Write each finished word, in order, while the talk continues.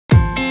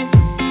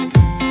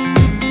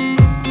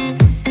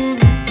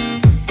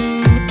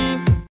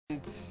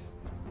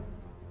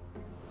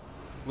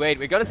Wait,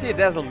 we're gonna see a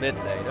Dazzle mid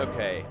lane,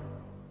 okay.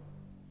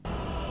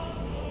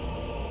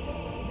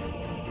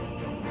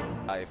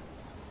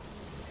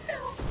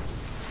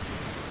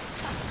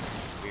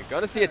 We're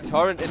gonna see a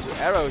torrent into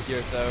arrow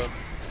here, though.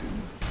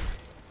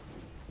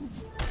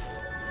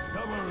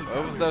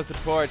 Both of those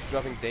supports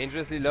dropping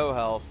dangerously low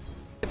health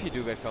if you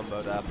do get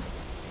comboed up.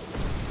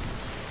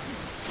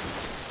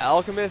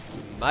 Alchemist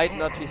might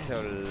not be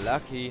so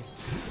lucky.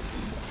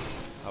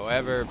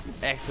 However,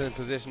 excellent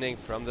positioning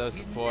from those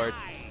supports.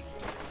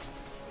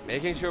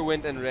 Making sure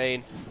Wind and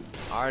Rain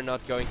are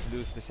not going to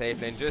lose the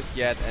safe lane just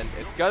yet, and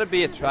it's gonna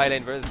be a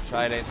tri-lane versus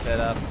tri-lane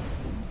setup.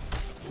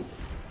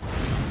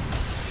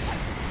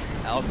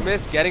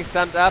 Alchemist getting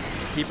stunned up,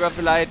 Keeper of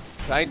the Light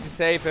trying to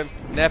save him.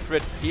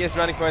 Nefrit, he is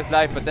running for his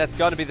life, but that's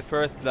gonna be the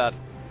first blood.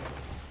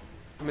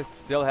 Alchemist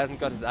still hasn't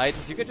got his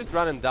items. You can just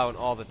run him down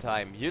all the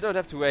time. You don't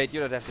have to wait, you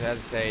don't have to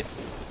hesitate.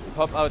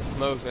 Pop out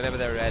smokes whenever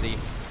they're ready.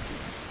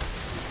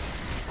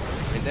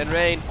 Wind and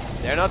Rain,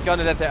 they're not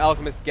gonna let their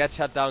Alchemist get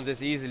shut down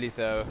this easily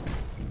though.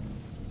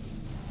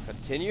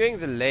 Continuing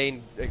the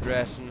lane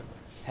aggression,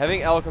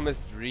 having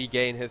Alchemist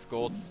regain his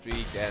gold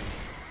streak, and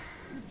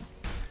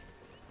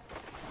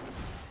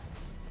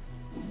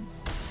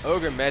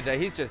Ogre Magi,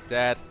 he's just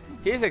dead.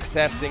 He's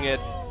accepting it,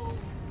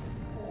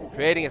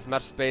 creating as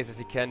much space as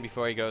he can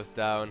before he goes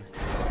down.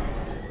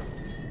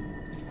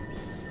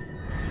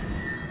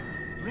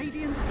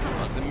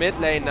 On the mid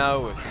lane now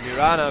with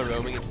Mirana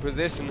roaming into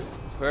position.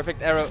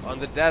 Perfect arrow on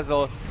the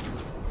Dazzle.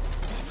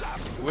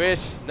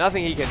 Wish,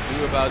 nothing he can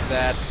do about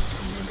that.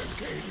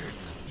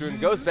 June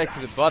goes back to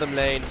the bottom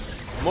lane.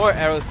 More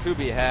arrows to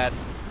be had.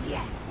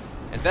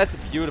 And that's a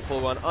beautiful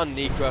one on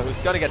Nikwa, who's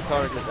gonna get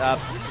torrented up.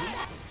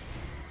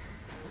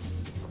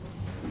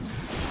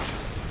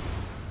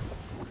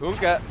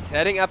 Kunkka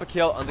setting up a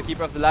kill on the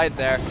Keeper of the Light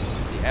there.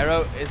 The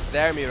arrow is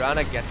there.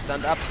 Mirana gets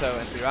stunned up though,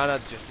 and Mirana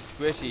just is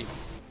squishy.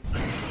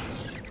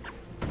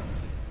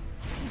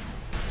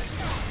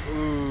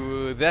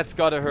 Ooh, that's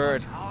gotta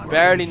hurt.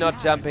 Barely not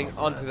jumping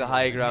onto the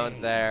high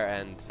ground there,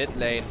 and mid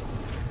lane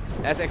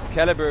as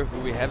Excalibur,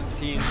 who we haven't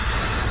seen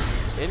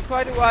in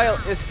quite a while,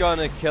 is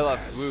gonna kill off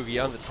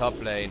Woogie on the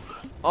top lane.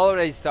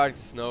 Already starting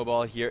to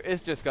snowball here,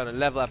 is just gonna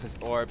level up his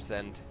orbs,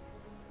 and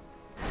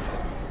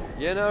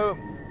you know,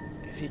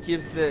 if he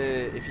keeps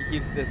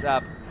this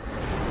up,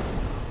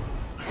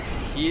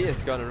 he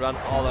is gonna run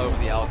all over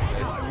the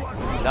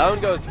Alchemist. Down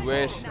goes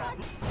Wish.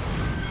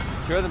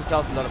 Secure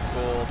themselves a lot of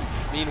gold.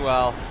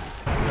 Meanwhile,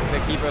 the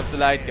Keeper of the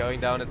Light going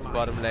down at the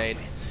bottom lane.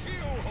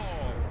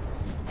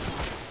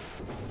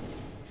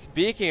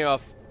 Speaking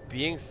of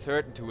being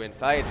certain to win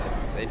fights,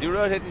 they do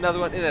rotate another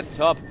one in at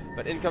top,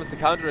 but in comes the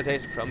counter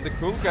rotation from the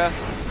Kunkka,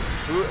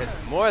 who is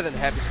more than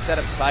happy to set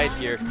up a fight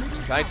here,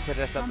 trying to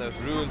contest up those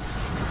runes.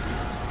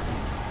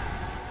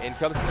 In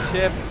comes the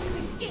ship,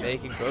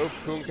 making both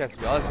Kunkka as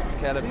well as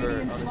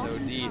Excalibur on his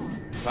OD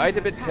quite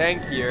a bit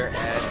tankier,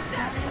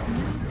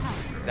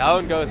 and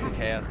down goes the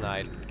Chaos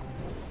Knight.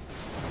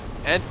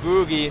 And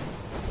Boogie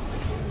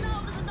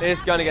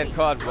is gonna get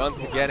caught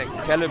once again.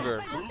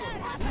 Excalibur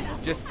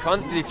just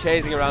constantly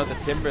chasing around the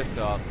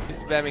Timbersaw,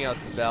 spamming out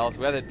spells,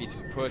 whether it be to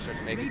push or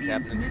to make things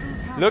happen.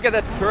 Look at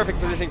that perfect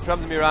positioning from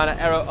the Mirana,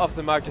 arrow off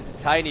the mark just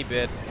a tiny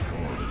bit,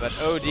 but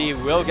OD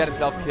will get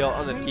himself killed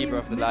on the Keeper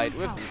of the Light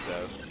with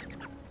so.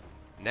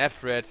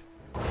 Nefrit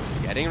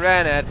getting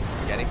ran at,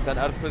 getting stunned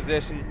out of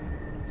position,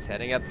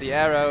 setting up the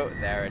arrow,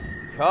 there it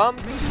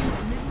comes,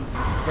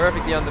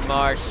 perfectly on the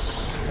mark.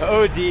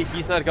 OD,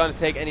 he's not gonna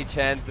take any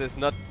chances,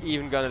 not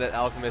even gonna let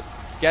Alchemist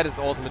get his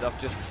ultimate off,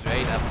 just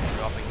straight up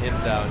dropping him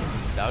down.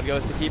 Down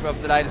goes the Keeper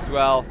of the Light as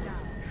well,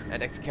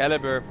 and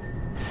Excalibur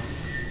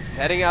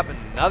setting up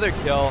another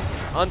kill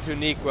onto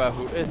Nikwa,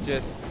 who is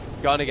just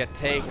gonna get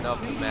taken off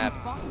the map.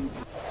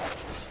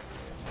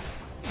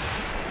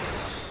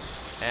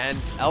 And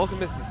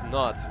Alchemist is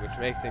not, which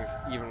makes things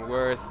even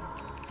worse.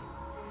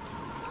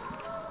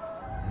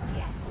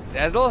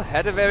 Dazzle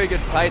had a very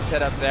good fight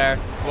set up there,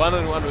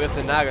 one-on-one with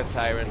the Naga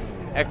Siren.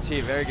 Actually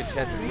a very good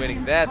chance of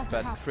winning that,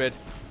 but Frid,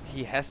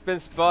 he has been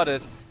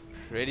spotted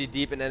pretty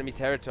deep in enemy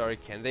territory.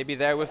 Can they be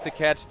there with the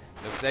catch?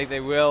 Looks like they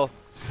will.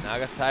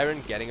 Naga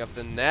Siren getting off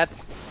the net.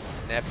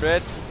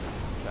 Nefrit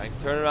trying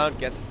to turn around,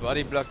 gets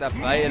body blocked up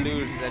by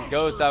illusions and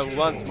goes down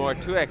once more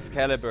to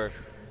Excalibur.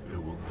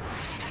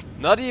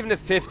 Not even a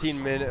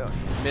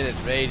 15-minute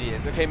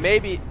radius. Okay,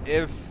 maybe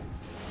if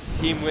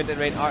Team Wind and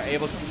Rain are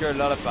able to secure a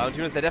lot of bounty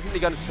units, they're definitely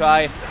going to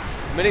try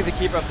winning the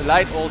Keeper of the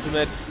Light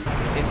ultimate.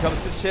 In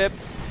comes the ship.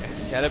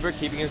 Excalibur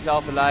keeping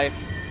himself alive.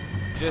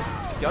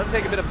 Just going to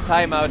take a bit of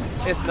time out.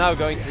 Is now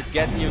going to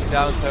get nuked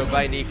down though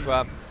by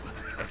Nikwa.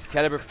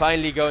 Excalibur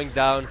finally going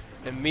down.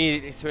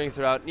 Immediately swings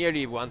around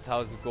nearly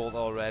 1000 gold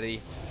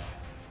already.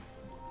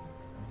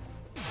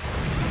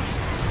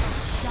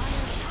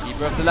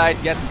 Keeper of the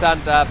Light gets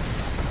stunned up.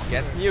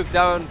 Gets nuked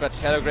down, but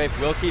Shadowgrave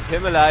will keep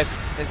him alive.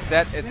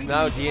 Instead, it's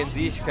now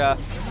Zishka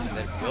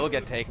that will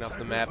get taken off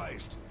the map.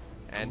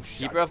 And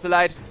Keeper of the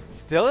Light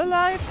still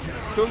alive?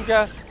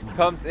 Kunkka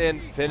comes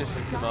in,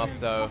 finishes him off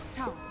though.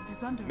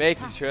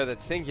 Making sure that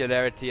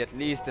Singularity, at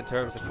least in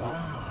terms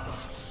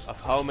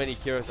of how many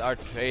heroes are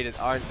traded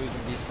aren't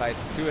losing these fights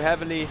too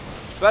heavily,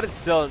 but it's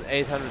still an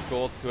 800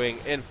 gold swing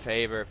in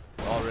favor.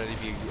 Will already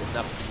be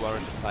enough to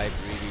warrant the fight,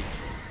 really.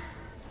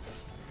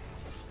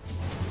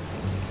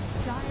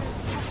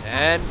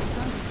 And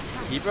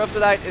Keeper of the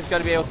Light is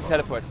going to be able to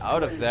teleport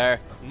out of there.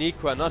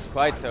 Nikwa not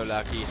quite so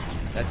lucky.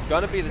 That's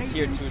going to be the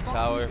tier 2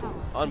 tower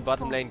on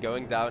bottom lane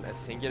going down as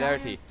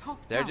Singularity.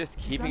 They're just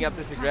keeping up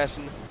this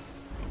aggression.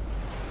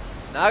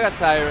 Naga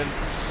Siren,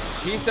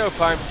 she's so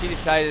farmed, she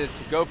decided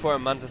to go for a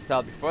Manta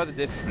style before the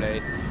Diff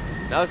Blade.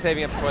 Now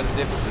saving up for the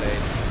Diff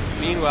Blade.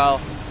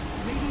 Meanwhile,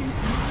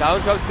 down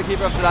comes the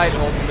Keeper of the Light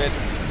ultimate.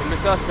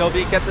 Mr. still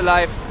being kept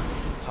alive.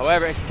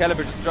 However,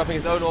 Excalibur just dropping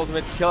his own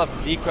ultimate to kill off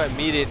Nikwa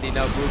immediately.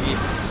 Now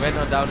Boogie went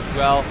on down as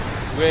well.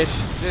 Wish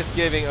just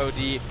giving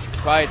OD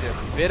quite a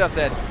bit of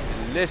that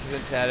delicious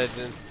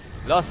intelligence.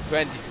 Lost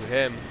 20 to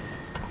him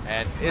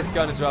and is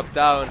gonna drop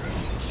down.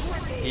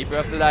 Keeper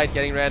of the Light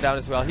getting ran down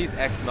as well. He's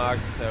X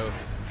marked, so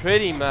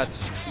pretty much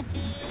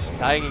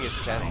signing his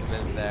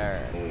testament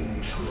there.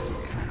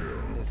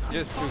 It's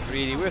just too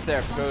greedy with their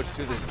approach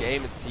to this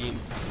game, it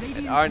seems,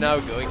 and are now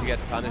going to get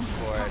punished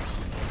for it.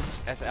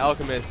 As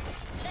Alchemist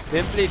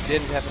simply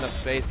didn't have enough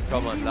space to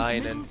come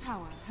online, and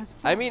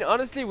I mean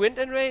honestly, Wind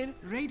and Rain.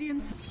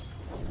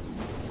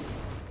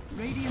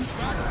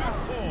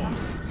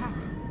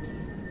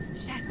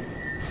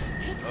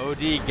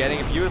 OD getting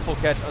a beautiful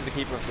catch on the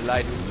Keeper of the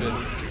Light, who's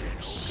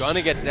just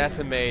gonna get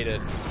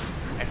decimated.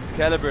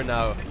 Excalibur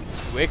now,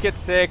 wicked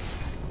sick.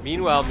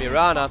 Meanwhile,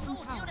 Mirana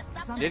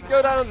did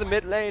go down on the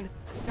mid lane,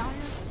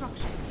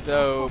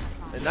 so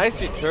a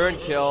nice return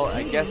kill.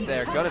 I guess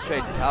they're gonna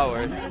trade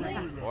towers,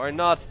 or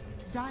not,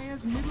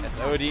 as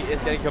OD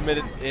is getting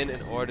committed in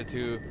order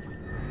to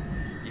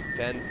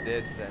defend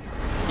this and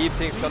keep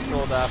things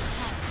controlled up.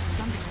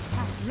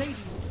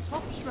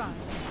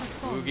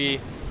 Boogie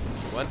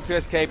wants to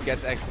escape,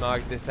 gets X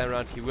marked. This time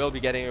around he will be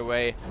getting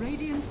away,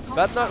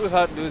 but not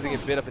without losing a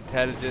bit of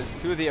intelligence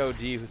to the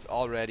OD, who's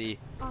already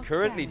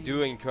currently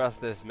doing across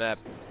this map.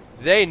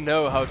 They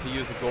know how to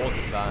use a gold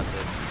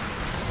advantage,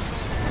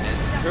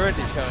 and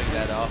currently showing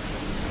that off.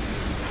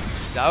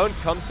 Down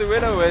comes the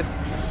Will-O-Wisp,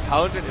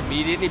 countered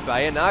immediately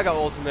by a Naga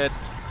ultimate.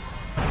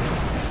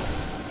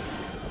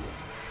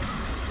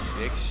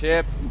 Big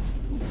ship.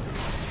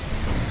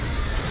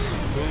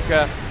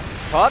 Sunka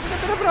caught in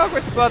a bit of an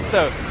awkward spot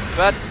though,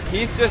 but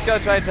he's just gonna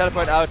try and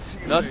teleport out.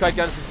 Not quite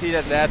gonna succeed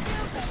at that.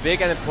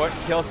 Big and important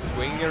kill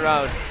swinging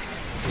around.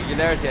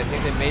 Singularity, I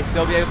think they may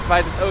still be able to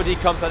fight this. OD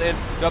comes on in,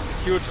 drops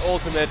a huge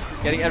ultimate,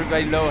 getting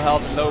everybody low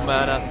health, low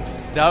mana.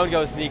 Down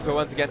goes Nikwa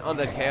once again on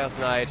that Chaos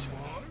Knight.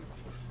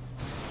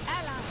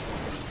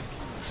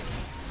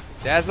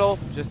 Dazzle,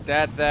 just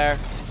dead there,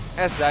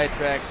 as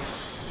Zytrax.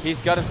 He's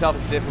got himself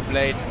a different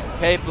blade,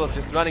 capable of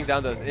just running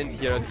down those Int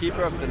heroes.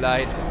 Keeper of the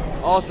Light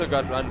also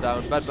got run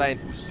down, but by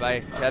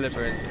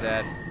Excalibur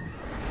instead.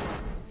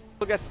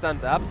 Will get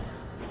stunned up.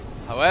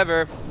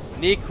 However,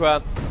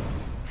 Nikwa,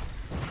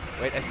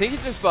 wait, I think he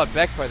just bought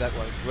back for that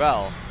one as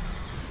well.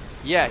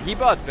 Yeah, he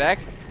bought back.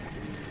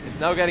 Is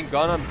now getting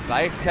gone on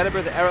by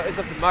Excalibur. The arrow is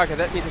off the mark, and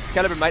that means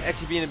Excalibur might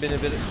actually be in a bit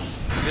of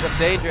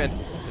danger, and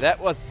that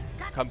was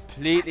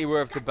completely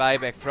worth the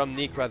buyback from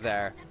Nikwa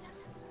there.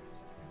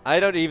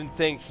 I don't even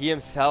think he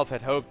himself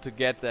had hoped to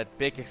get that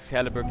big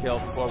Excalibur kill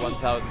for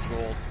 1000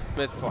 gold.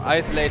 But for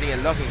isolating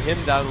and locking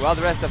him down while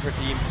the rest of her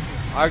team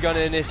are gonna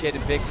initiate a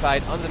big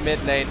fight on the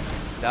mid lane.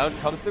 Down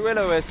comes the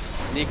Will-O-Wisp.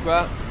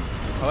 Nikwa,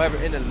 however,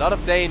 in a lot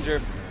of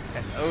danger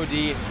as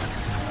OD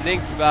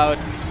thinks about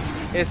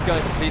is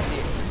going to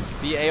completely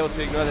be able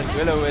to ignore that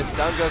Will-O-Wisp.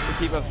 Down goes the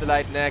Keeper of the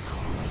Light next.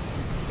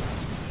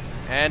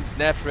 And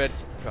Nefrit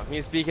dropping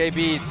his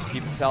BKB to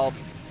keep himself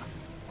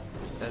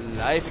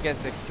alive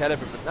against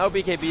Excalibur, but now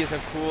BKB is on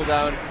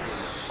cooldown.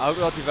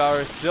 Outlaw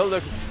Devourer still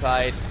looking to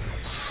fight.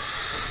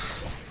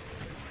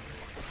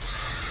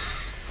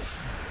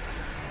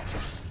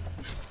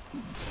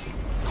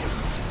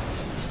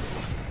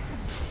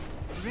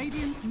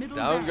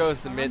 Down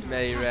goes the mid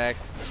melee Rex,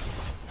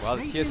 while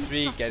the tier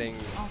 3 getting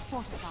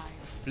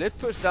split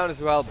pushed down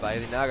as well by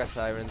the Naga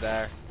Siren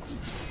there.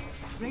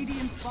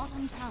 Radiant's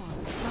bottom tower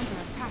is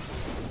under attack.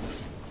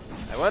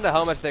 I wonder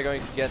how much they're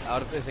going to get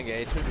out of this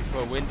engagement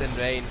before Wind and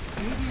Rain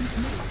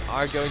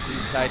are going to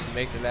decide to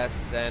make the last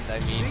stand. I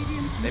mean,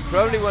 they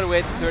probably want to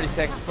wait 30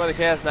 seconds for the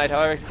Chaos Knight.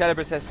 However,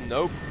 Excalibur says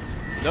nope,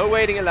 no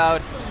waiting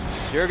allowed.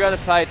 You're gonna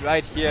fight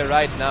right here,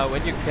 right now,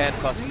 when you can't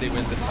possibly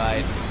win the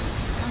fight.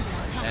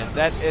 And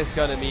that is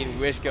gonna mean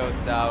Wish goes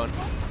down.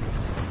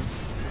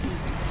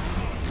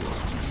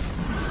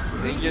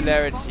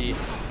 Singularity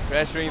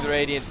pressuring the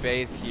Radiant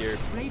base here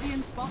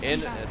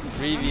in a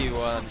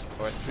 3v1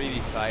 or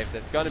 3v5.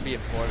 That's gonna be a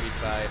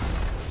 4v5.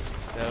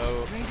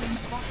 So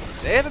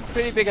they have a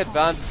pretty big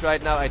advantage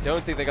right now. I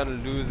don't think they're gonna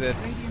lose it.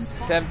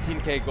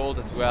 17k gold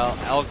as well.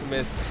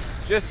 Alchemist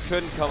just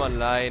couldn't come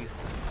online.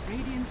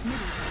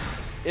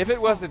 If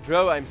it was a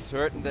draw, I'm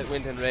certain that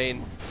Wind and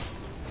Rain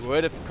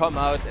would have come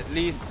out at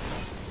least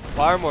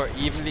far more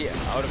evenly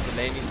out of the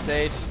laning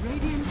stage,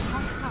 Radiant's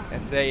top tower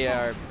as they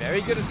are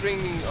very good at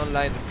bringing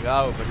online the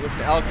Drow, but with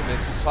the Alchemist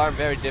you farm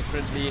very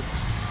differently.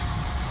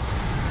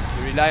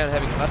 You rely on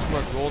having much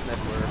more gold net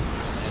worth.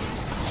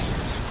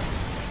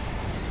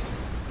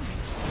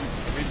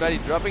 And everybody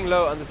dropping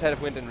low on the side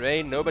of Wind and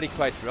Rain, nobody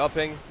quite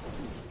dropping.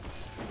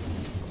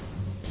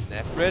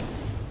 Nefrit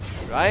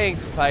trying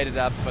to fight it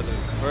up for the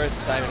first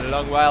time in a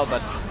long while,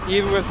 but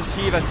even with the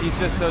Shivas, he's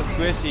just so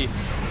squishy,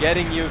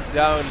 getting nuked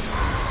down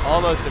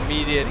almost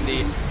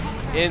immediately.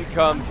 In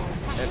comes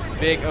a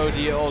big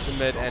OD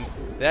ultimate, and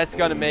that's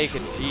gonna make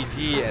it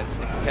GG as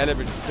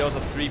Excalibur just kills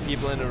off 3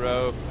 people in a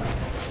row.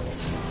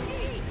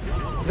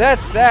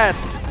 That's that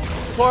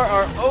for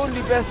our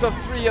only best of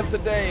 3 of the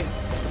day.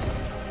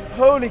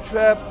 Holy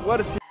crap,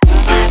 what a